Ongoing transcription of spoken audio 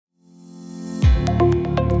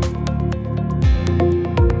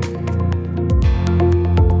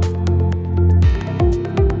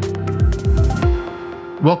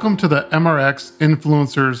Welcome to the MRX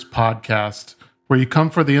Influencers Podcast, where you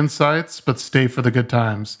come for the insights, but stay for the good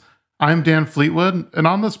times. I'm Dan Fleetwood, and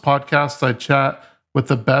on this podcast, I chat with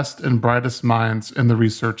the best and brightest minds in the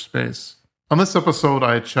research space. On this episode,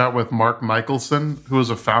 I chat with Mark Michelson, who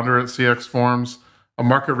is a founder at CX Forums, a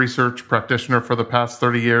market research practitioner for the past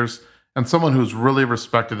 30 years, and someone who's really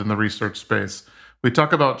respected in the research space. We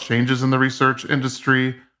talk about changes in the research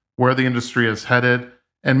industry, where the industry is headed,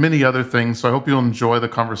 and many other things. So I hope you'll enjoy the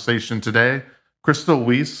conversation today. Crystal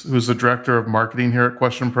Weiss, who's the director of marketing here at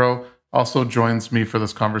Question Pro, also joins me for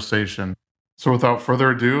this conversation. So without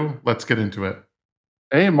further ado, let's get into it.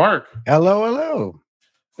 Hey, Mark. Hello.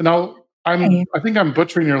 Now, I think I'm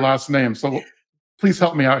butchering your last name, so please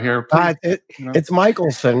help me out here. It's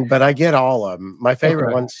Michelson, but I get all of them. My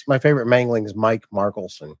favorite mangling is Mike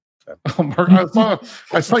Markelson. So. Oh, Mark,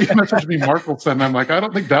 I saw you message me Markelson. I'm like, I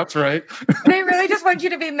don't think that's right. They really just want you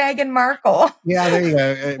to be Meghan Markle. Yeah, there you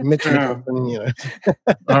go. Mitch Mickelson,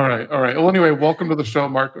 All right. Well, anyway, welcome to the show,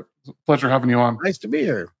 Mark. It's a pleasure having you on. Nice to be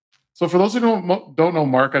here. So for those who don't know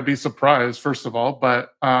Mark, I'd be surprised, first of all,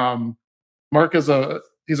 but Mark is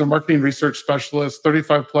he's a marketing research specialist,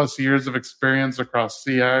 35 plus years of experience across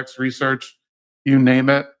CX, research, you name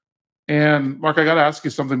it. And Mark, I got to ask you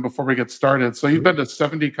something before we get started. So you've been to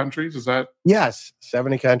 70 countries, is that? Yes,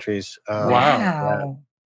 70 countries. Wow,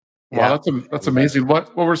 that's amazing.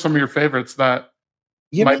 What were some of your favorites that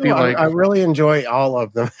might be like? I really enjoy all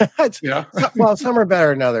of them. Well, some are better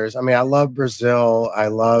than others. I mean, I love Brazil. I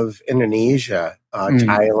love Indonesia,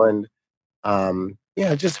 Thailand.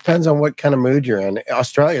 It just depends on what kind of mood you're in.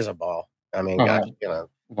 Australia's a ball. I mean, wow. People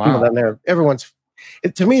down there,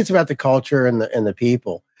 to me, it's about the culture and the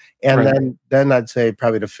people. And right. then I'd say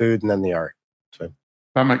probably the food and then the art.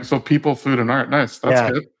 So people, food, and art. Nice.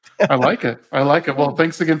 That's good. I like it. Well,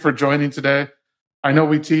 thanks again for joining today. I know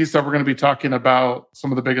we teased that we're going to be talking about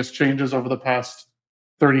some of the biggest changes over the past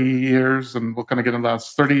 30 years, and we'll kind of get into the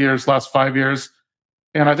last 30 years, last 5 years.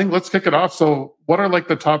 And I think let's kick it off. So what are like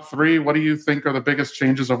the top three? What do you think are the biggest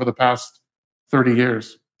changes over the past 30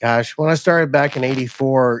 years? Gosh, when I started back in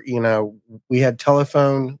 84, we had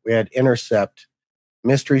telephone, we had intercept.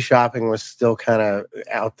 Mystery shopping was still kind of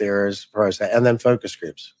out there as far as that. And then focus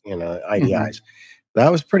groups, IDIs. Mm-hmm.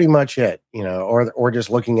 That was pretty much it, or just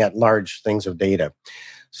looking at large things of data.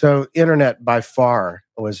 So internet by far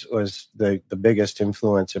was the biggest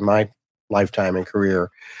influence in my lifetime and career.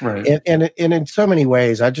 Right. And in so many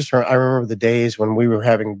ways, I remember the days when we were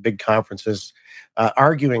having big conferences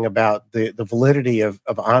arguing about the validity of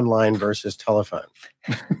online versus telephone.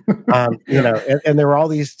 And there were all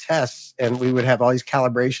these tests, and we would have all these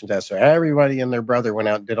calibration tests. So everybody and their brother went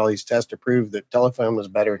out and did all these tests to prove that telephone was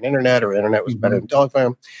better than internet, or internet was better than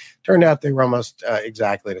telephone. Turned out they were almost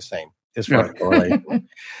exactly the same as far as correlation.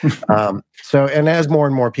 And as more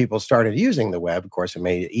and more people started using the web, of course, it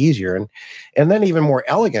made it easier and then even more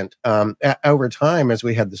elegant. Over time, as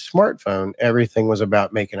we had the smartphone, everything was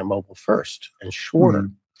about making it mobile first and shorter.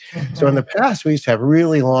 Mm-hmm. So in the past, we used to have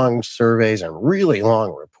really long surveys and really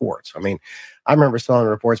long reports. I mean, I remember selling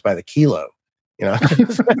reports by the kilo. So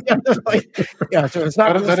it's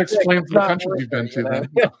not that explains the country you've been to.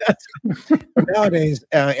 But nowadays,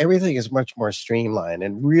 everything is much more streamlined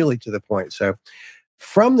and really to the point. So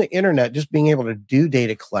from the internet, just being able to do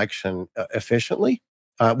data collection efficiently,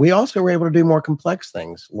 we also were able to do more complex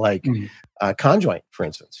things like conjoint, for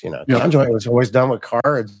instance. Conjoint was always done with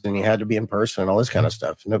cards, and you had to be in person and all this kind of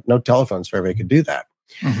stuff. No telephone survey could do that.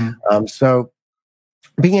 Mm-hmm. So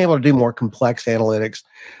being able to do more complex analytics.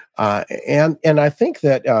 And I think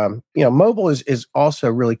that mobile is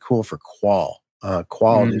also really cool for qual.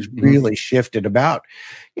 Qual has really shifted about,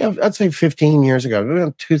 I'd say 15 years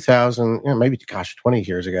ago, 2000, maybe 20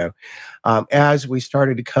 years ago, as we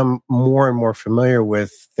started to come more and more familiar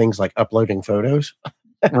with things like uploading photos.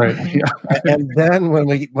 Right. Yeah. And then when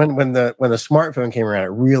the smartphone came around,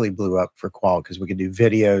 it really blew up for qual because we could do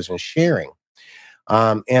videos and sharing.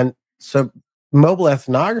 And so mobile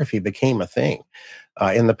ethnography became a thing.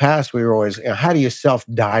 In the past, we were always, how do you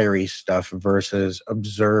self-diary stuff versus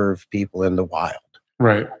observe people in the wild?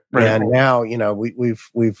 Right. And now,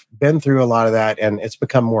 we've been through a lot of that, and it's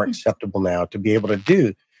become more acceptable now to be able to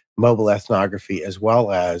do mobile ethnography as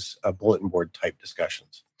well as bulletin board type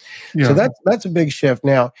discussions. Yeah. So that's a big shift.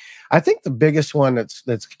 Now, I think the biggest one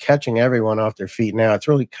that's catching everyone off their feet now, it's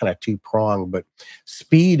really kind of two-pronged, but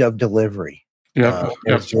speed of delivery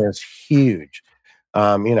is just huge.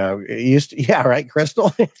 It used to, right,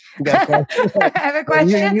 Crystal? I have a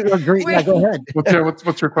question. You agree? Yeah, go ahead.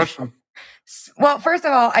 What's your question? Well, first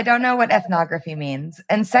of all, I don't know what ethnography means.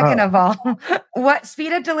 And second of all, what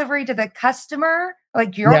speed of delivery to the customer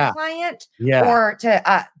Like your Yeah. client Yeah. or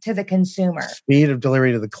to the consumer? Speed of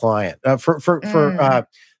delivery to the client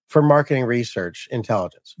for marketing research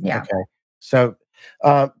intelligence. Yeah. Okay. So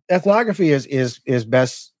ethnography is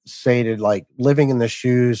best stated like living in the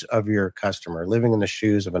shoes of your customer, living in the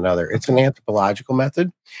shoes of another. It's an anthropological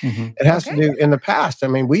method. It has to do, in the past, I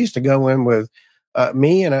mean, we used to go in with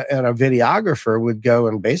me and a videographer would go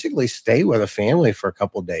and basically stay with a family for a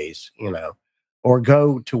couple of days, or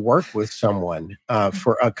go to work with someone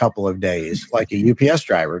for a couple of days, like a UPS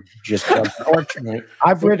driver. Just Right.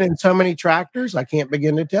 I've ridden so many tractors, I can't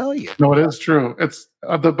begin to tell you. No, it is true. It's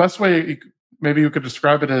the best way maybe you could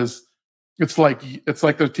describe it is it's like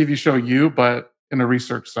the TV show You, but in a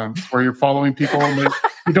research sense, where you're following people and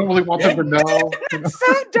you don't really want them to know. It's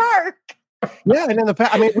so dark. Yeah, and in the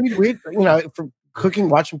past, I mean, we from cooking,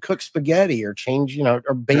 watch them cook spaghetti or change,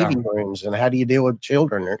 or baby rooms, and how do you deal with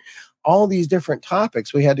children, or all these different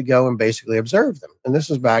topics. We had to go and basically observe them, and this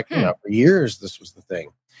was back, for years. This was the thing.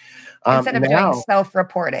 Instead of doing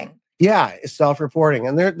self-reporting. Yeah, it's self-reporting,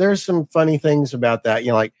 and there's some funny things about that.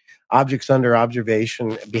 Like objects under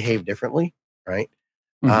observation behave differently, right?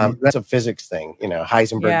 That's a physics thing,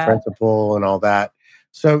 Heisenberg principle and all that.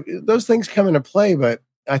 So those things come into play, but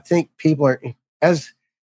I think people are, as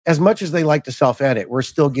much as they like to self-edit, we're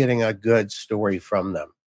still getting a good story from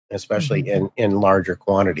them, especially in larger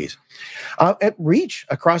quantities. At reach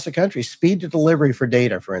across the country, speed to delivery for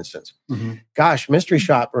data, for instance. Gosh, mystery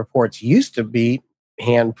shop reports used to be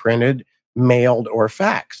hand-printed, mailed, or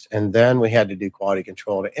faxed, and then we had to do quality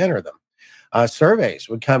control to enter them. Surveys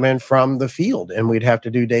would come in from the field, and we'd have to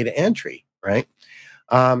do data entry, right?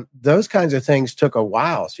 Those kinds of things took a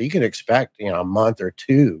while, so you could expect, a month or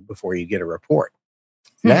two before you get a report.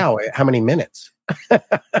 Now, how many minutes?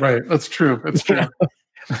 Right, that's true. That's true.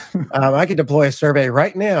 I could deploy a survey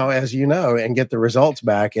right now, as you know, and get the results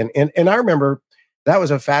back. And I remember that was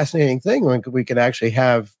a fascinating thing when we could actually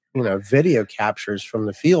have, video captures from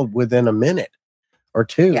the field within a minute or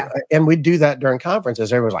two. Yeah. And we'd do that during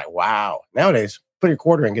conferences. Everyone's like, wow. Nowadays, put your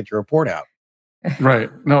quarter in, get your report out. Right.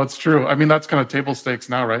 No, it's true. I mean, that's kind of table stakes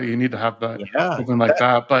now, right? You need to have that, something like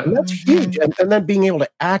that. But that's huge. And then being able to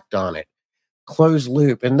act on it, closed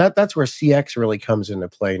loop. And that's where CX really comes into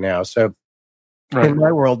play now. So in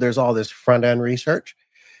my world, there's all this front end research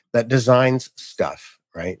that designs stuff,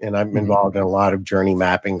 right? And I'm involved in a lot of journey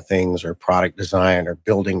mapping things or product design or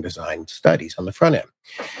building design studies on the front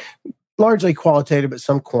end. Largely qualitative, but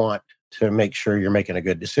some quant to make sure you're making a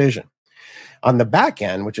good decision. On the back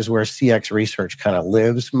end, which is where CX research kind of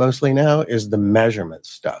lives mostly now, is the measurement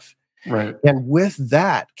stuff. Right. And with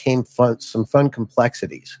that came some fun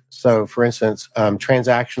complexities. So, for instance,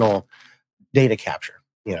 transactional data capture.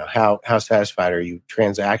 How satisfied are you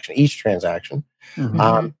each transaction?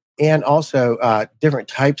 And also different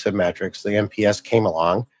types of metrics. The NPS came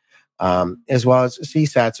along, as well as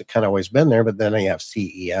CSATs have kind of always been there, but then you have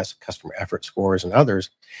CES, customer effort scores, and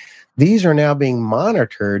others. These are now being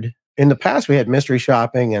monitored. In the past, we had mystery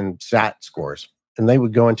shopping and SAT scores, and they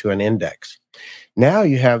would go into an index. Now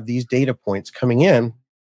you have these data points coming in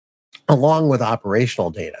along with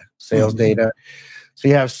operational data, sales data. So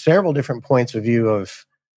you have several different points of view of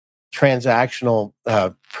transactional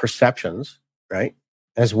perceptions, right?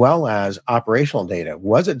 As well as operational data.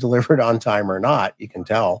 Was it delivered on time or not? You can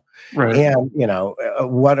tell. Right. And,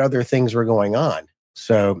 what other things were going on.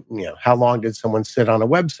 So, how long did someone sit on a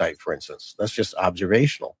website, for instance? That's just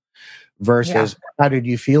observational. Versus how did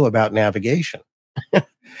you feel about navigation?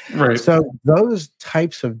 Right. So those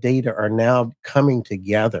types of data are now coming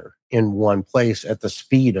together in one place at the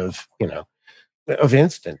speed of, of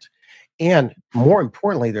instant. And more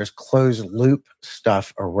importantly, there's closed loop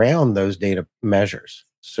stuff around those data measures.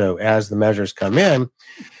 So as the measures come in,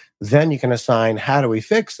 then you can assign, how do we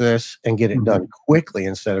fix this and get it done quickly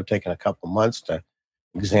instead of taking a couple months to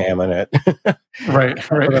examine it. Right.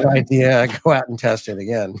 An idea, go out and test it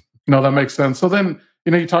again. No, that makes sense. So then,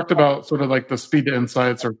 you talked about sort of like the speed to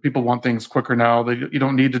insights, or people want things quicker now. You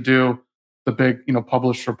don't need to do the big,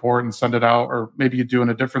 published report and send it out, or maybe you do in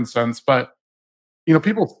a different sense. But,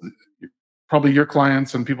 people, probably your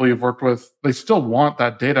clients and people you've worked with, they still want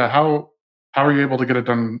that data. How are you able to get it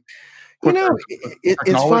done quicker?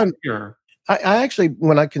 It's fun. I actually,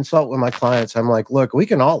 when I consult with my clients, I'm like, look, we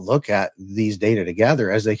can all look at these data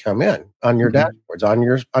together as they come in on your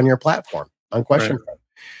dashboards, on your platform, on Question Pro.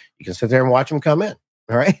 You can sit there and watch them come in.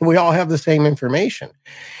 All right. We all have the same information.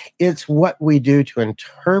 It's what we do to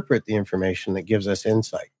interpret the information that gives us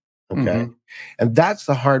insight. Okay. And that's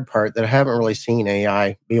the hard part that I haven't really seen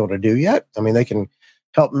AI be able to do yet. I mean, they can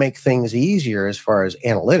help make things easier as far as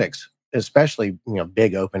analytics, especially,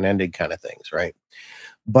 big open-ended kind of things, right?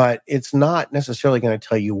 but it's not necessarily going to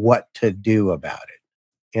tell you what to do about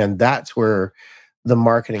it. And that's where the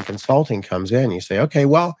marketing consulting comes in. You say, okay,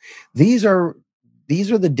 well, these are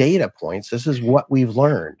the data points. This is what we've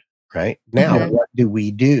learned, right? Now, what do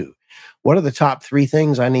we do? What are the top 3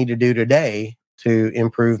 things I need to do today to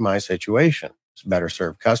improve my situation? It's better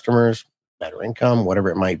serve customers, better income, whatever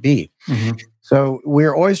it might be. So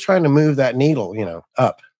we're always trying to move that needle,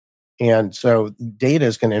 up. And so data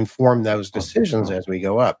is going to inform those decisions as we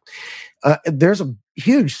go up. There's a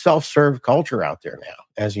huge self-serve culture out there now,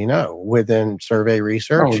 as you know, within survey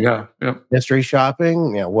research, mystery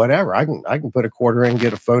shopping, whatever. I can put a quarter in,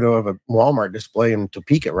 get a photo of a Walmart display in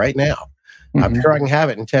Topeka right now. I'm sure I can have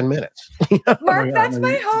it in 10 minutes. Mark, that's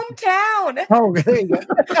my hometown. Oh, there you go.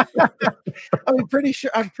 I'm pretty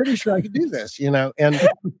sure I could do this,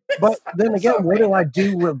 but then again, what do I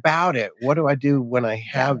do about it? What do I do when I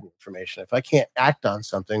have the information? If I can't act on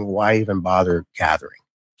something, why even bother gathering?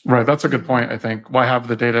 Right. That's a good point, I think. Why have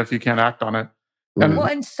the data if you can't act on it?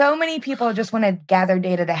 And so many people just want to gather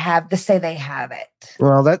data to say they have it.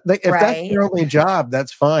 Well, if that's their only job,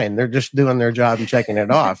 that's fine. They're just doing their job and checking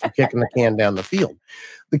it off and kicking the can down the field.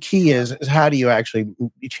 The key is how do you actually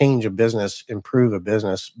change a business, improve a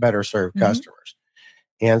business, better serve customers?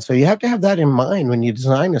 And so you have to have that in mind when you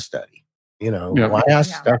design a study. Why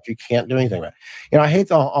ask stuff you can't do anything about? I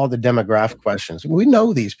hate all the demographic questions. We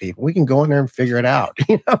know these people. We can go in there and figure it out.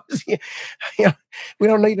 We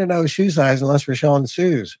don't need to know shoe size unless we're selling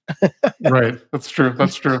shoes. Right. That's true.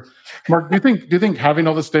 Mark, do you think having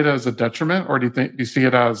all this data is a detriment, or do you see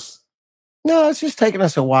it as? No, it's just taking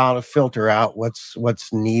us a while to filter out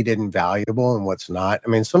what's needed and valuable and what's not. I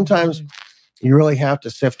mean, sometimes you really have to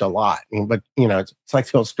sift a lot. But it's like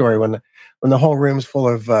the old story when the whole room's full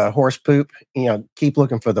of horse poop. Keep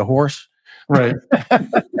looking for the horse. Right.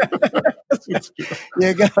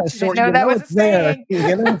 You gotta sort. It's there.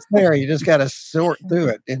 It's there. You just gotta sort through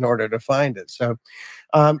it in order to find it. So,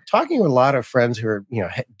 talking with a lot of friends who are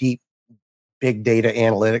deep, big data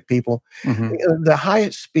analytic people, the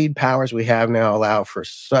highest speed powers we have now allow for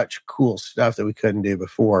such cool stuff that we couldn't do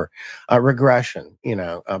before. Regression,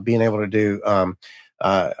 being able to do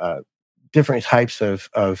different types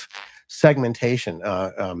of segmentation.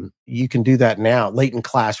 You can do that now. Latent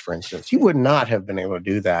class, for instance, you would not have been able to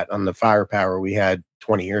do that on the firepower we had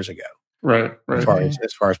 20 years ago. Right. As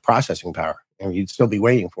far as processing power, and you'd still be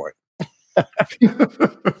waiting for it.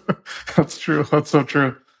 That's true. That's so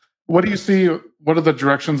true. What do you see? What are the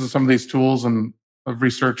directions of some of these tools and of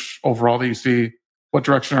research overall that you see? What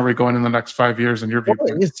direction are we going in the next 5 years in your view?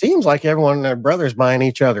 Well, it seems like everyone and their brothers buying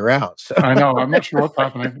each other out. So. I know. I'm not sure what's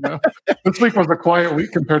happening. This week was a quiet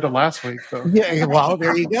week compared to last week. So. Yeah, well,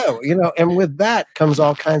 there you go. And with that comes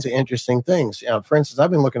all kinds of interesting things. For instance,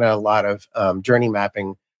 I've been looking at a lot of journey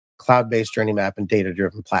mapping, cloud-based journey mapping,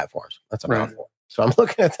 data-driven platforms. That's a mouthful. So I'm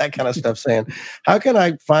looking at that kind of stuff saying, how can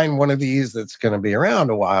I find one of these that's going to be around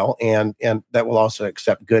a while and that will also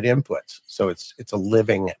accept good inputs? So it's a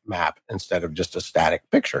living map instead of just a static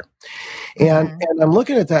picture. And I'm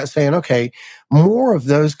looking at that saying, okay, more of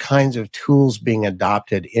those kinds of tools being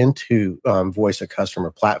adopted into voice of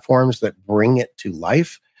customer platforms that bring it to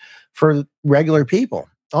life for regular people.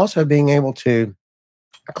 Also being able to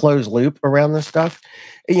close loop around this stuff.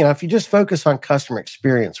 If you just focus on customer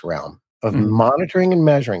experience realm, of monitoring and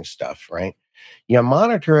measuring stuff, right? You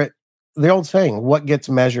monitor it. The old saying, what gets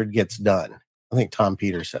measured gets done. I think Tom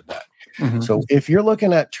Peters said that. So if you're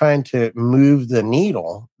looking at trying to move the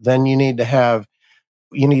needle, then you need to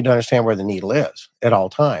understand where the needle is at all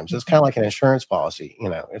times. It's kind of like an insurance policy.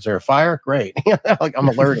 Is there a fire? Great. Like I'm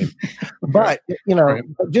alerting. But,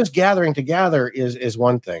 just gathering to gather is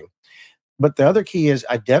one thing. But the other key is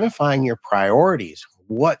identifying your priorities.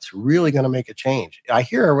 What's really going to make a change? I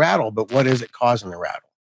hear a rattle, but what is it causing the rattle?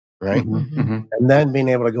 Right. And then being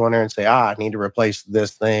able to go in there and say, I need to replace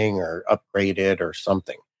this thing or upgrade it or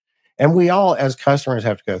something. And we all, as customers,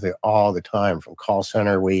 have to go through all the time from call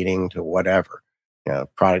center waiting to whatever,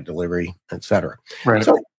 product delivery, et cetera. Right.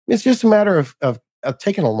 So it's just a matter of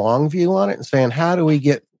taking a long view on it and saying, how do we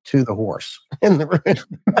get to the horse in the room?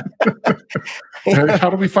 How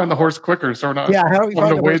do we find the horse quicker? So we're not how do we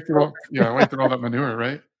find wait through all that manure,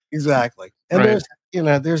 right? Exactly. And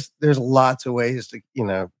there's lots of ways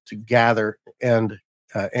to gather and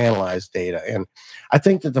analyze data. And I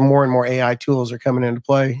think that the more and more AI tools are coming into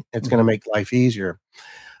play, it's going to make life easier.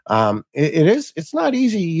 It's not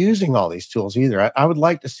easy using all these tools either. I would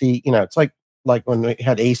like to see, it's like when we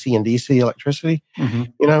had AC and DC electricity,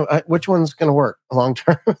 which one's going to work long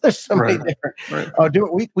term? There's so many different. Right. Oh,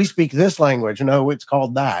 we speak this language. No, it's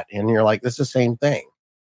called that. And you're like, it's the same thing.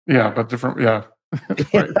 Yeah, but different. Yeah.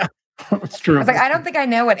 Right. It's true. I was like, I don't think I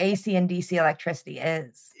know what AC and DC electricity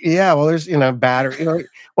is. Yeah, well, there's battery.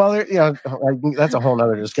 Well, that's a whole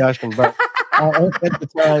nother discussion. But at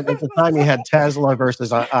the time, you had Tesla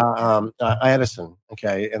versus Edison.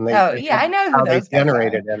 Okay, and I know who how they those guys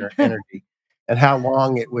generated energy and how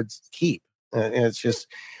long it would keep. And it's just,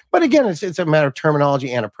 but again, it's a matter of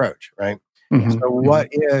terminology and approach, right? Mm-hmm. So, what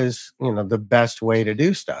is the best way to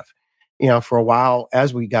do stuff? For a while,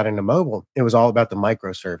 as we got into mobile, it was all about the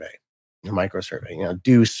micro survey.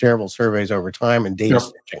 Do several surveys over time and data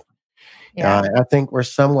stitching. Yeah. I think we're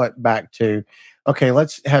somewhat back to, okay,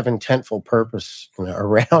 let's have intentful purpose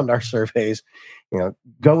around our surveys.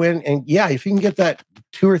 Go in and if you can get that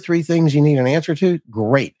 2 or 3 things you need an answer to,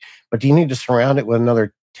 great. But do you need to surround it with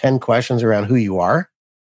another 10 questions around who you are,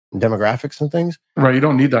 and demographics and things? Right. You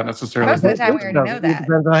don't need that necessarily. Most of the time, we already know that. It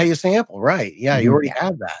depends on how you sample. Right. Yeah. You already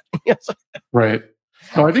have that. Right.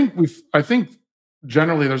 So I think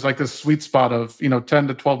generally there's like this sweet spot of 10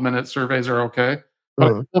 to 12 minute surveys are okay,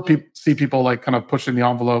 but I still see people like kind of pushing the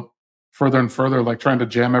envelope further and further, like trying to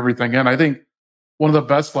jam everything in. I think one of the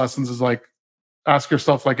best lessons is like ask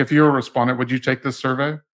yourself, like, if you're a respondent, would you take this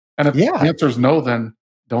survey? And if the answer is no, then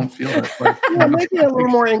don't feel it. Like, make it a little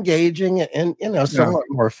more engaging and somewhat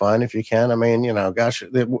more fun if you can. I mean, gosh,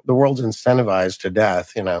 the world's incentivized to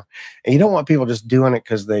death, and you don't want people just doing it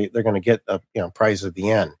because they're going to get a prize at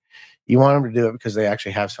the end. You want them to do it because they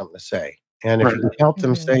actually have something to say. And if you can help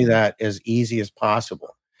them say that as easy as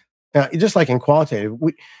possible. Now, just like in qualitative,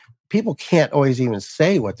 people can't always even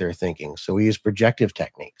say what they're thinking. So we use projective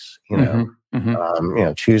techniques,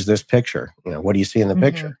 choose this picture. What do you see in the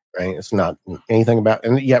picture, right? It's not anything about,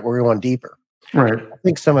 and yet we're going deeper. Right. I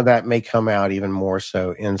think some of that may come out even more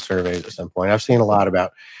so in surveys at some point. I've seen a lot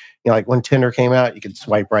about, like when Tinder came out, you could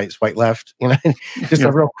swipe right, swipe left, just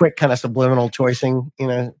a real quick kind of subliminal choice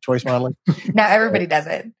modeling. Now everybody does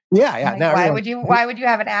it. Yeah. Like, why would you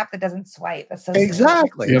have an app that doesn't swipe? That's so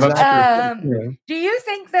exactly. Do you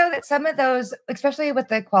think though that some of those, especially with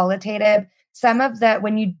the qualitative,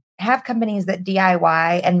 when you have companies that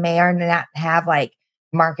DIY and may or not have like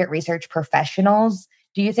market research professionals,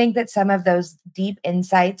 do you think that some of those deep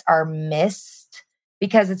insights are missed?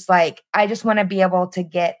 Because it's like, I just want to be able to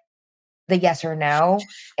get the yes or no.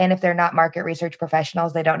 And if they're not market research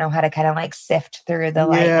professionals, they don't know how to kind of like sift through the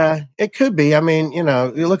Yeah, it could be. I mean, you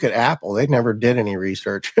look at Apple, they never did any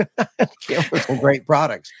research. Came with some great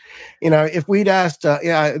products. If we'd asked,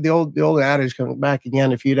 the old adage coming back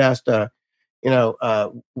again, if you'd asked,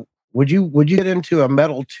 would you get into a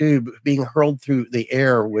metal tube being hurled through the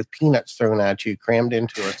air with peanuts thrown at you, crammed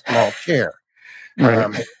into a small chair?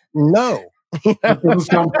 Right. No. That doesn't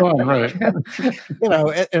sound fun, right?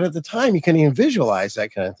 And at the time you couldn't even visualize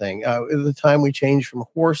that kind of thing. At the time we changed from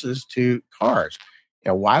horses to cars.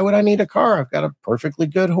 Why would I need a car? I've got a perfectly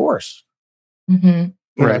good horse.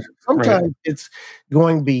 Sometimes it's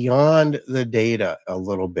going beyond the data a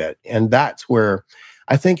little bit, and that's where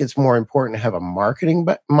I think it's more important to have a marketing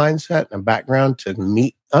mindset and a background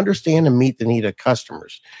to understand and meet the need of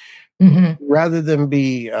customers, rather than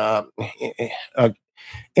be.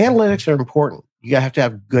 Analytics are important. You have to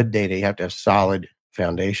have good data. You have to have solid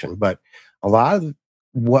foundation. But a lot of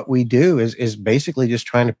what we do is basically just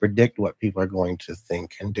trying to predict what people are going to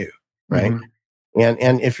think and do, right?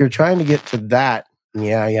 And if you're trying to get to that, you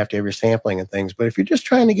have to have your sampling and things. But if you're just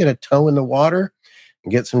trying to get a toe in the water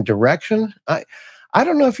and get some direction, I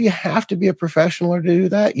don't know if you have to be a professional to do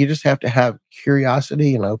that. You just have to have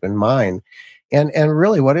curiosity and open mind. And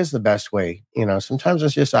really, what is the best way? Sometimes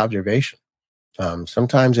it's just observation.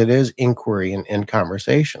 Sometimes it is inquiry and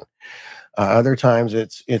conversation. Other times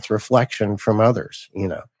it's reflection from others,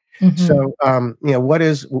 So, what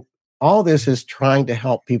is all this is trying to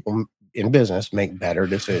help people in business make better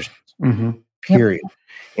decisions, period.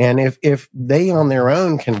 And if they on their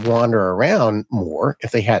own can wander around more,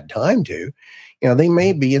 if they had time to, they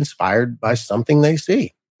may be inspired by something they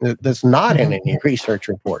see that's not in any research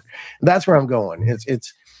report. That's where I'm going.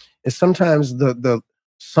 It's sometimes the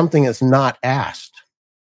something that's not asked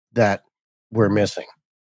that we're missing.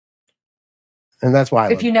 And that's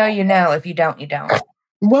why if you know, you know. If you don't, you don't.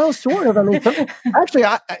 Well, sort of. I mean, actually,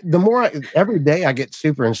 the more every day I get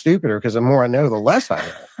super and stupider because the more I know, the less I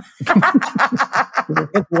know.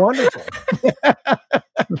 It's wonderful.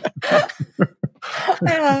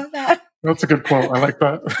 I love that. That's a good quote. I like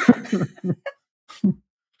that.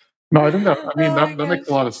 No, I think that makes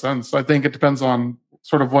a lot of sense. I think it depends on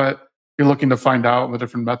sort of what you're looking to find out, the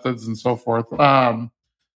different methods and so forth.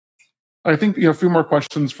 I think a few more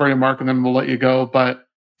questions for you, Mark, and then we'll let you go. But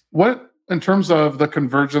what in terms of the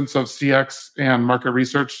convergence of CX and market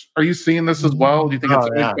research, are you seeing this as well? Do you think it's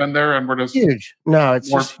always been there and we're just huge? No, it's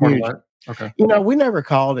just huge. Okay. We never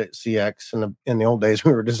called it CX in the old days.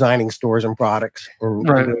 We were designing stores and products and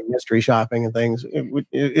doing mystery shopping and things.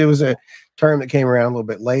 It was a term that came around a little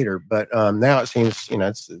bit later, but now it seems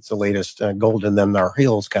it's the latest gold in them our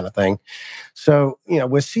heels kind of thing. So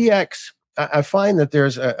with CX, I find that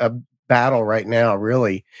there's a battle right now,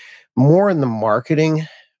 really more in the marketing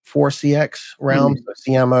for CX realms. The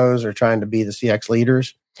CMOs are trying to be the CX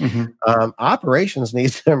leaders. Operations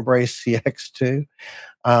needs to embrace CX too.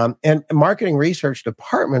 And marketing research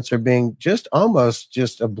departments are being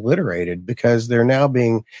almost obliterated because they're now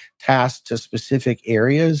being tasked to specific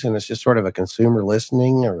areas, and it's just sort of a consumer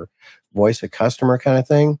listening or voice of customer kind of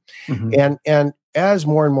thing. And as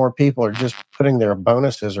more and more people are just putting their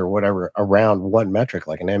bonuses or whatever around one metric,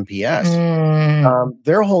 like an NPS,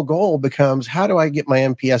 their whole goal becomes, how do I get my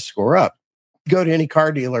NPS score up? Go to any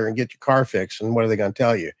car dealer and get your car fixed. And what are they going to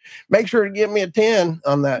tell you? Make sure to give me a 10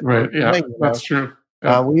 on that. Right. Yeah, that's true.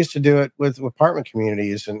 Yeah. We used to do it with apartment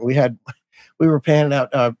communities, and we were handing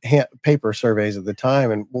out paper surveys at the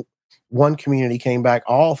time. And one community came back,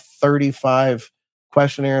 all 35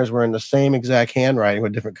 questionnaires were in the same exact handwriting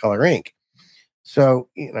with different color ink. So,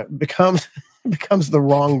 it becomes the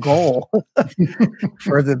wrong goal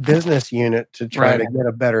for the business unit to try to get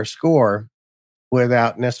a better score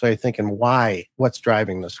without necessarily thinking what's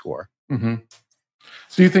driving the score.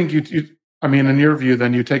 So you think in your view,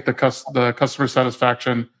 then you take the customer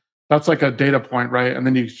satisfaction, that's like a data point, right? And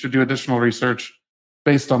then you should do additional research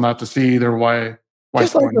based on that to see either why.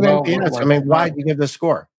 Just like with NPS, why did you give this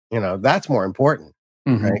score? That's more important,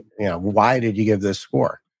 right? Why did you give this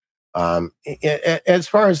score? As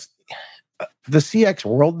far as the CX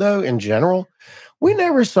world, though, in general, we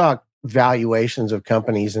never saw valuations of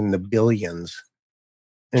companies in the billions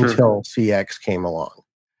until CX came along.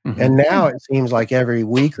 And now it seems like every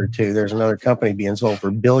week or two, there's another company being sold for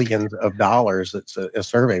billions of dollars. That's a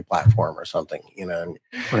survey platform or something,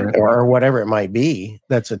 or whatever it might be.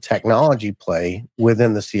 That's a technology play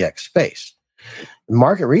within the CX space. The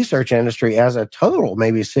market research industry as a total,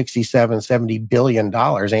 maybe $67-70 billion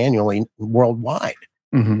annually worldwide.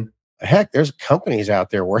 Heck, there's companies out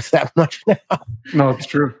there worth that much now. No, it's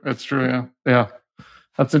true. It's true. Yeah.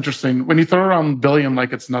 That's interesting. When you throw around billion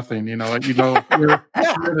like it's nothing, you're it's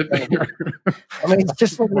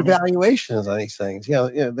just like the valuations on these things.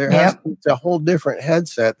 There has a whole different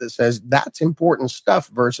headset that says that's important stuff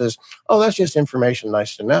versus, that's just information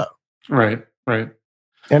nice to know. Right. And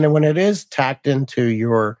then when it is tacked into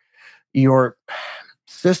your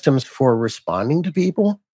systems for responding to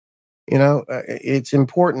people, it's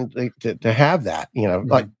important to have that.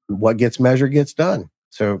 Like what gets measured gets done.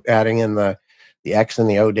 So adding in the X and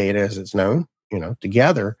the O data, as it's known,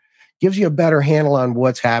 together gives you a better handle on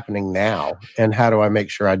what's happening now and how do I make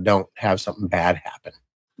sure I don't have something bad happen.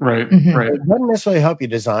 Right. It doesn't necessarily help you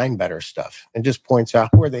design better stuff. It just points out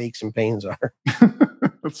where the aches and pains are.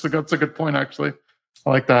 That's a good point, actually. I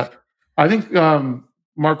like that. I think,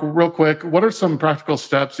 Mark, real quick, what are some practical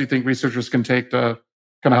steps you think researchers can take to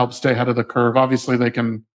kind of help stay ahead of the curve? Obviously, they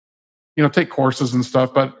can, take courses and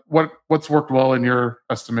stuff, but what's worked well in your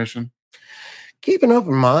estimation? Keep an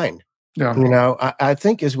open mind. Yeah. I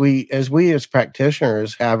think as we as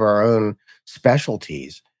practitioners have our own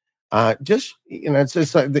specialties, it's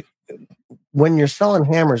just like when you're selling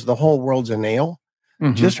hammers, the whole world's a nail.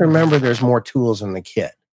 Just remember there's more tools in the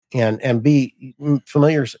kit, and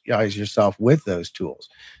familiarize yourself with those tools,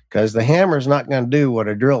 because the hammer is not going to do what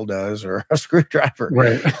a drill does or a screwdriver.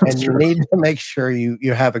 Right. And you need to make sure you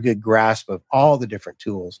have a good grasp of all the different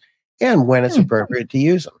tools and when it's appropriate to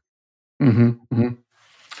use them.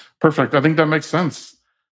 Perfect. I think that makes sense.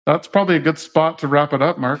 That's probably a good spot to wrap it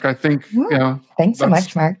up, Mark. I think. Thanks so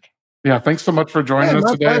much, Mark. Yeah, thanks so much for joining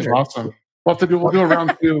us today. It's awesome. We'll do a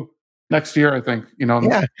round 2 next year, I think.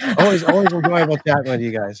 Yeah, always enjoyable chatting with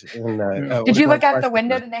you guys. And, did you look out the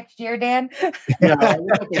window to next year, Dan? Yeah, I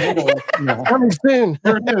look out the window. Coming soon.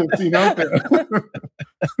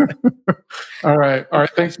 All right.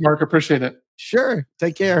 Thanks, Mark. Appreciate it. Sure.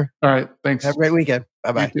 Take care. All right. Thanks. Have a great weekend.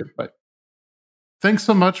 Bye-bye. You too. Bye. Thanks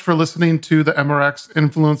so much for listening to the MRX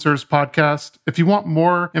Influencers podcast. If you want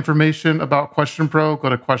more information about QuestionPro, go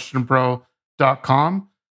to questionpro.com.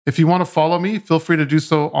 If you want to follow me, feel free to do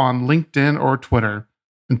so on LinkedIn or Twitter.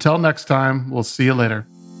 Until next time, we'll see you later.